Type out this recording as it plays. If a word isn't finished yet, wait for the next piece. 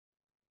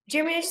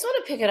Jeremy, I just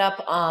want to pick it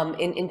up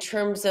in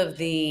terms of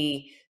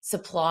the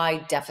supply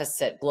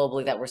deficit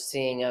globally that we're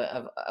seeing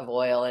of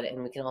oil,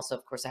 and we can also,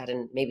 of course, add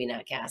in maybe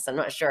nat gas. I'm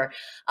not sure,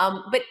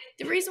 but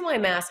the reason why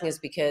I'm asking is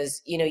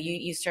because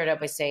you started out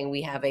by saying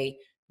we have a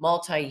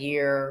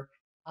multi-year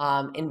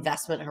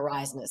investment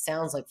horizon. It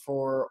sounds like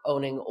for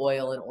owning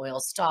oil and oil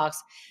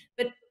stocks,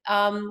 but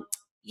um,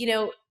 you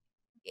know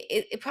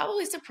it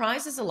probably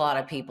surprises a lot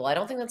of people. I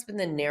don't think that's been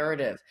the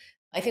narrative.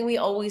 I think we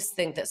always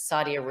think that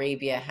Saudi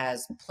Arabia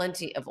has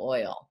plenty of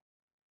oil.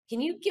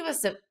 Can you give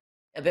us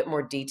a bit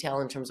more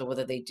detail in terms of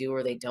whether they do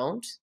or they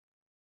don't?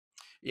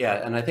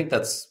 Yeah, and I think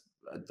that's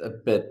a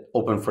bit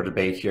open for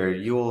debate here.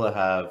 You will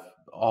have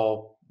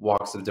all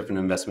walks of different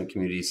investment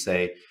communities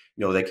say,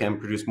 they can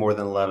produce more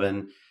than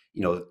 11.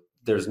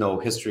 There's no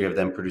history of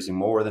them producing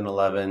more than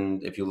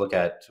 11. If you look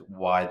at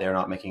why they're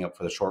not making up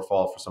for the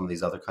shortfall for some of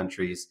these other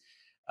countries,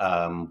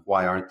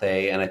 why aren't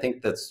they? And I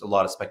think that's a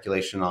lot of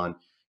speculation on,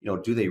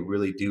 do they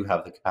really do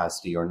have the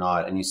capacity or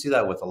not? And you see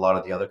that with a lot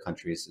of the other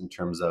countries in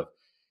terms of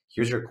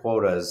here's your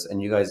quotas,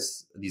 and you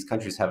guys, these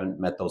countries haven't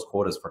met those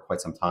quotas for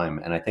quite some time.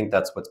 And I think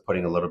that's what's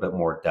putting a little bit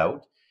more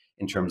doubt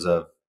in terms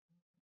of,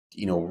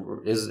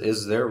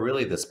 is there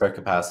really the spare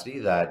capacity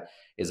that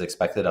is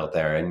expected out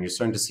there? And you're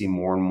starting to see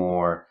more and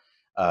more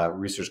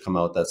research come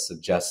out that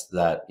suggests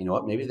that,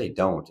 maybe they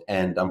don't.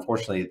 And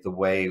unfortunately, the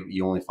way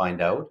you only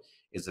find out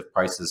is if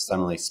prices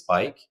suddenly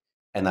spike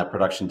and that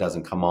production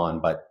doesn't come on.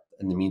 But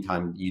in the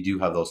meantime, you do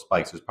have those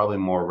spikes. There's probably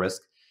more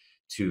risk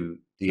to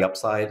the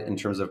upside in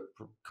terms of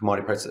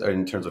commodity prices, or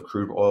in terms of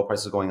crude oil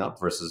prices going up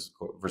versus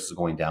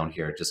going down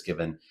here, just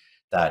given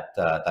that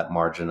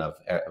margin of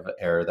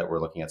error that we're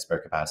looking at spare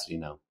capacity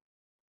now.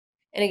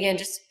 And again,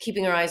 just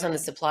keeping our eyes on the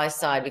supply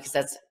side because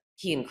that's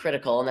key and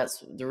critical, and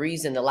that's the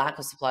reason the lack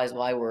of supply is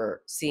why we're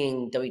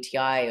seeing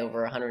WTI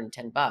over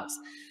 110 bucks.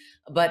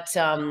 But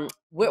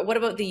what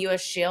about the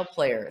U.S. shale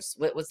players?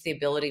 What's the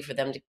ability for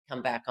them to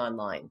come back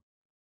online?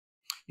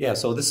 Yeah,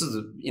 so this is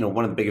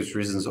one of the biggest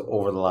reasons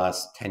over the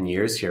last 10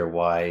 years here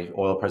why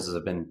oil prices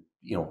have been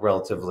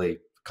relatively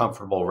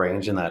comfortable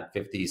range in that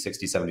 50,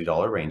 60,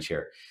 $70 range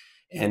here.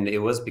 And it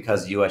was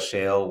because US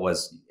shale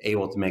was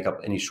able to make up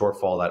any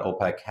shortfall that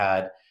OPEC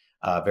had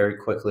very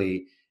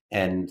quickly.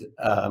 And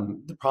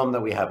the problem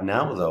that we have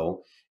now,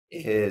 though,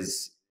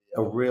 is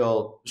a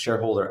real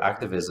shareholder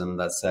activism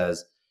that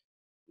says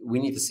we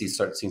need to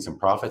start seeing some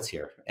profits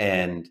here.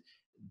 And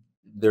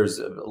there's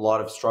a lot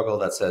of struggle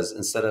that says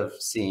instead of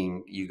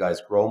seeing you guys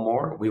grow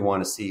more, we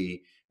want to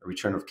see a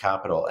return of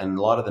capital. And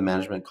a lot of the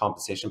management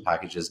compensation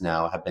packages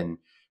now have been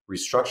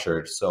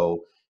restructured.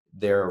 So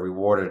they're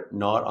rewarded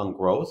not on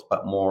growth,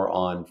 but more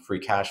on free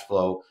cash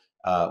flow,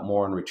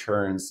 more on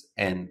returns.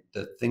 And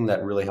the thing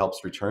that really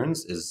helps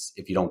returns is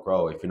if you don't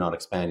grow, if you're not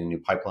expanding new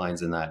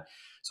pipelines in that.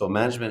 So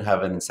management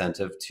have an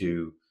incentive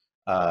to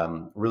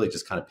really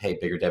just kind of pay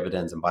bigger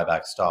dividends and buy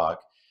back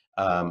stock.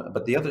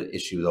 But the other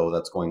issue, though,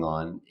 that's going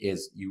on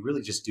is you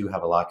really just do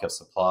have a lack of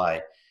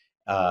supply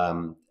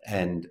and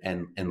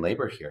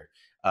labor here.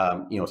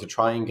 To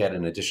try and get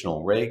an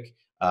additional rig,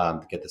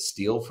 to get the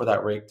steel for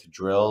that rig to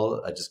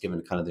drill, just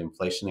given kind of the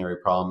inflationary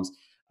problems,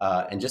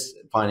 and just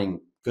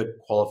finding good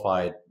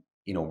qualified,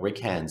 rig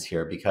hands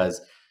here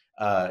because,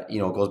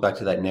 it goes back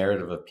to that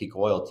narrative of peak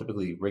oil.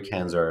 Typically, rig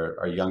hands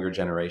are younger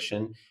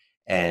generation,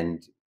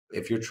 and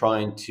if you're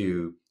trying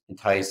to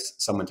entice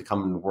someone to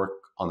come and work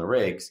on the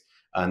rigs,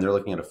 and they're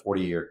looking at a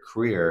 40-year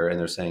career and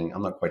they're saying,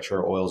 I'm not quite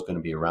sure oil is going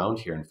to be around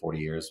here in 40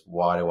 years.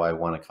 Why do I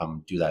want to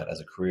come do that as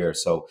a career?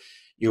 So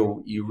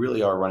you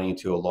really are running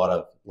into a lot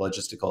of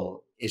logistical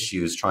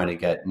issues trying to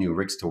get new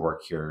rigs to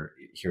work here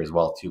as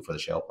well too for the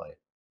shale play.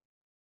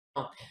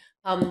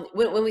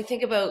 When we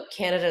think about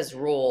Canada's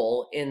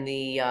role in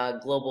the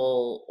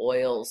global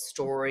oil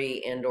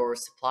story and or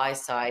supply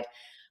side,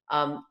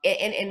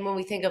 and when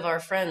we think of our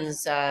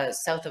friends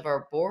south of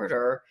our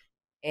border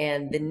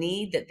and the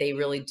need that they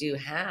really do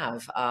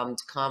have to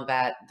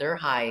combat their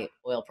high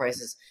oil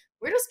prices,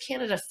 where does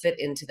Canada fit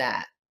into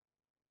that?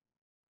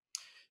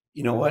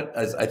 You know what?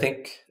 As I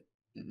think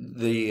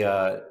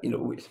the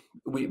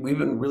we've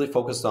been really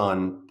focused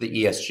on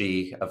the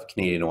ESG of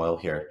Canadian oil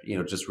here.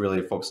 Just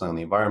really focusing on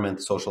the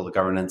environment, social, the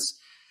governance.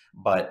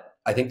 But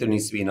I think there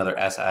needs to be another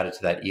S added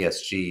to that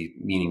ESG,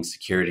 meaning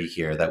security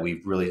here, that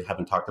we really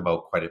haven't talked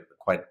about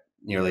quite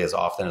nearly as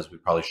often as we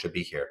probably should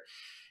be here.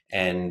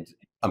 And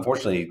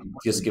unfortunately,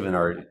 just given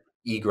our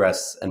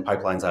egress and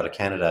pipelines out of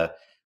Canada,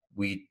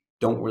 we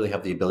don't really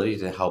have the ability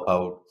to help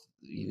out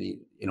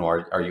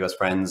our US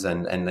friends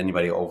and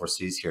anybody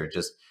overseas here.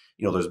 Just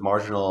there's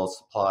marginal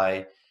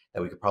supply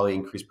that we could probably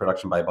increase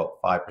production by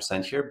about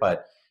 5% here,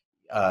 but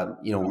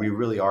we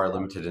really are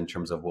limited in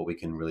terms of what we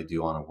can really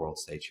do on a world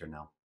stage here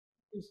now.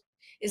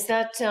 Is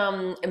that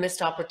a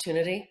missed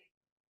opportunity?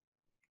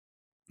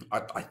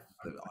 I, I,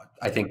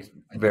 I think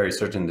very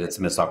certain that it's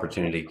a missed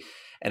opportunity,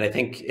 and I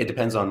think it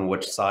depends on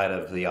which side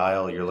of the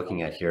aisle you're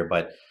looking at here.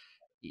 But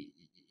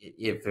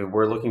if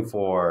we're looking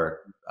for,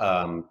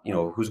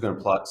 who's going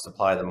to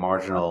supply the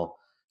marginal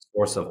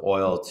source of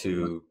oil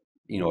to,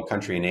 a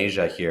country in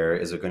Asia here,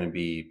 is it going to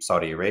be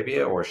Saudi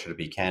Arabia or should it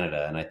be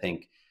Canada? And I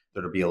think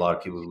there'll be a lot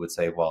of people who would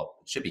say, well,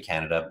 it should be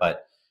Canada,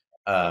 but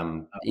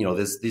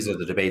these are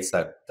the debates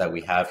that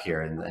we have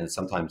here, and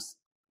sometimes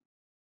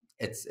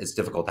it's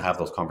difficult to have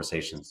those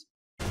conversations.